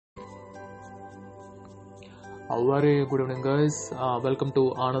A very good evening, guys. Welcome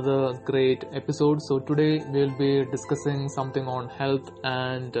to another great episode. So, today we'll be discussing something on health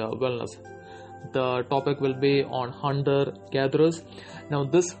and wellness. The topic will be on hunter gatherers. Now,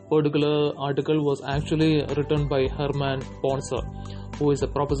 this particular article was actually written by Herman Poncer, who is a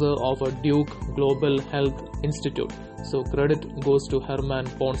professor of a Duke Global Health Institute. So, credit goes to Herman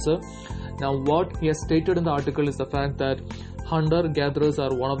Poncer. Now, what he has stated in the article is the fact that hunter-gatherers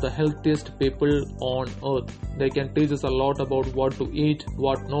are one of the healthiest people on earth. They can teach us a lot about what to eat,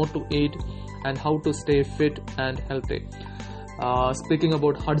 what not to eat, and how to stay fit and healthy. Speaking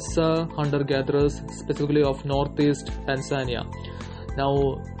about Hadza Hunter Gatherers, specifically of northeast Tanzania.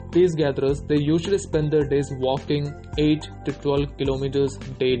 Now, these gatherers, they usually spend their days walking 8 to 12 kilometers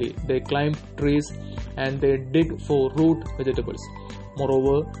daily. They climb trees and they dig for root vegetables.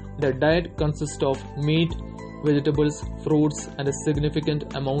 Moreover, their diet consists of meat, vegetables, fruits, and a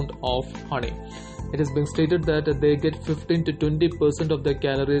significant amount of honey. It has been stated that they get 15 to 20% of their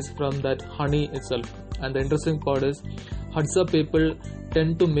calories from that honey itself. And the interesting part is, Hadza people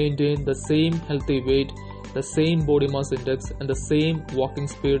tend to maintain the same healthy weight, the same body mass index, and the same walking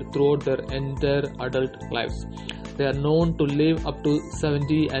speed throughout their entire adult lives. They are known to live up to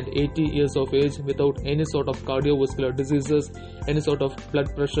 70 and 80 years of age without any sort of cardiovascular diseases, any sort of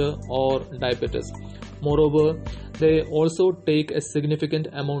blood pressure or diabetes. Moreover, they also take a significant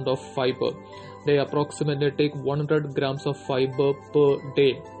amount of fiber. They approximately take 100 grams of fiber per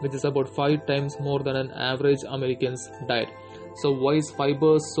day, which is about 5 times more than an average American's diet. So why is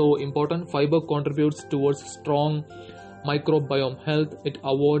fiber so important? Fiber contributes towards strong microbiome health. It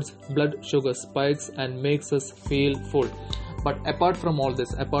avoids blood sugar spikes and makes us feel full. But apart from all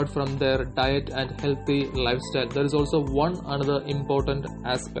this, apart from their diet and healthy lifestyle, there is also one another important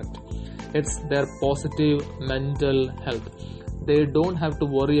aspect. It's their positive mental health. They don't have to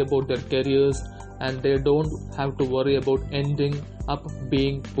worry about their careers and they don't have to worry about ending up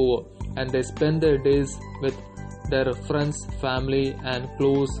being poor. And they spend their days with their friends, family, and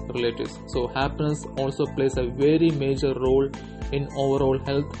close relatives. So happiness also plays a very major role in overall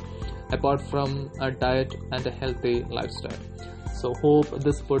health, apart from a diet and a healthy lifestyle. So hope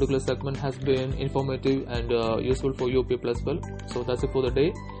this particular segment has been informative and useful for you people as well. So that's it for the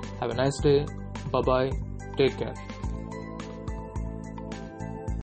day. Have a nice day. Bye bye. Take care.